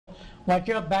What's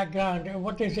your background?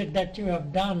 What is it that you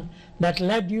have done that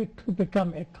led you to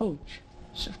become a coach?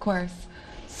 Of course.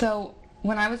 So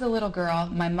when I was a little girl,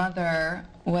 my mother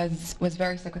was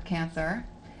very sick with cancer,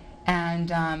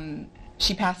 and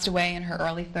she passed away in her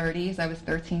early 30s. I was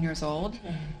 13 years old.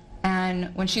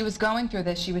 And when she was going through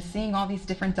this, she was seeing all these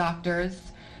different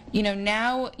doctors. You know,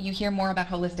 now you hear more about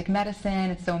holistic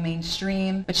medicine, it's so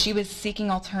mainstream, but she was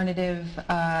seeking alternative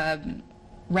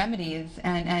remedies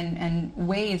and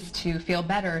ways to feel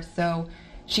better. So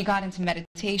she got into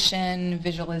meditation,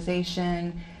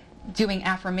 visualization, doing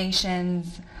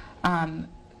affirmations,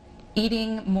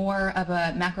 eating more of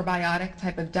a macrobiotic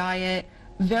type of diet,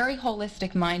 very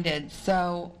holistic minded.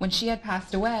 So when she had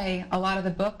passed away, a lot of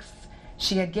the books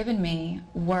she had given me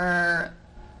were,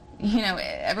 you know,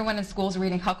 everyone in school's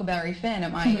reading Huckleberry Finn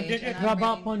at my age. Did it rub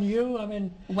up on you? I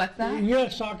mean, what's that? You're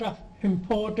sort of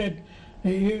imported,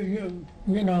 you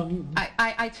know.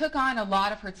 I took on a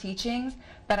lot of her teachings,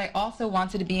 but I also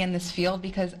wanted to be in this field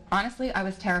because honestly, I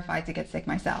was terrified to get sick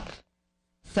myself.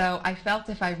 So I felt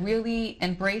if I really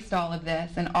embraced all of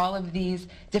this and all of these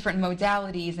different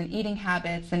modalities and eating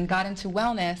habits and got into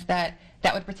wellness, that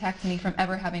would protect me from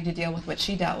ever having to deal with what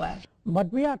she dealt with.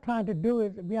 What we are trying to do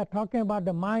is we are talking about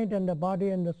the mind and the body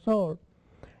and the soul.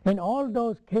 In all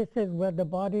those cases where the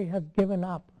body has given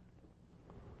up,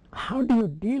 how do you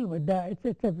deal with that?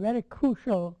 It's a very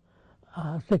crucial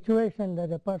situation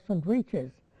that a person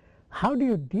reaches. How do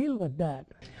you deal with that?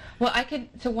 Well, I can,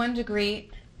 to one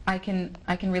degree, I can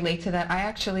relate to that.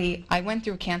 I went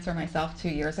through cancer myself 2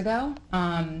 years ago,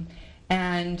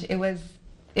 and it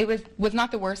was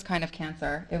not the worst kind of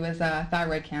cancer. It was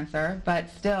thyroid cancer, but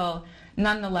still,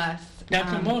 nonetheless. That's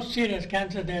the most serious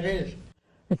cancer there is.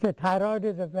 It's the thyroid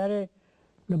is the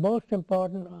most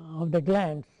important of the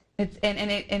glands.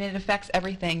 And it affects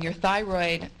everything. Your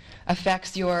thyroid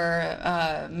affects your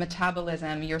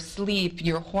metabolism, your sleep,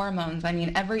 your hormones. I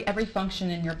mean, every function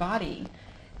in your body.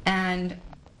 And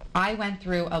I went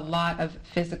through a lot of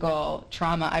physical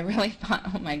trauma. I really thought,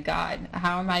 oh my God,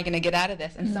 how am I going to get out of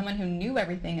this? And someone who knew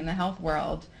everything in the health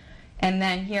world. And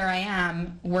then here I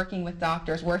am working with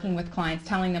doctors, working with clients,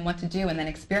 telling them what to do, and then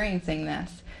experiencing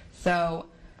this. So,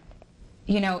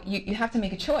 you know, you have to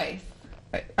make a choice.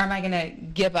 Am I going to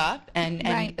give up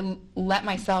and let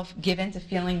myself give in to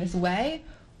feeling this way?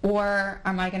 Or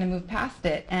am I going to move past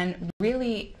it? And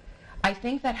really, I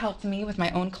think that helped me with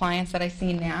my own clients that I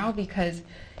see now, because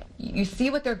you see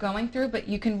what they're going through, but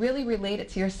you can really relate it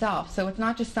to yourself. So it's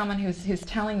not just someone who's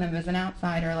telling them as an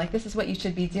outsider, like, this is what you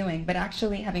should be doing, but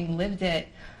actually having lived it,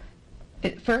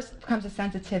 it first comes a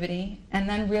sensitivity, and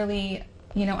then really,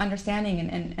 you know, understanding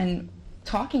and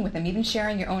talking with them, even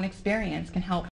sharing your own experience can help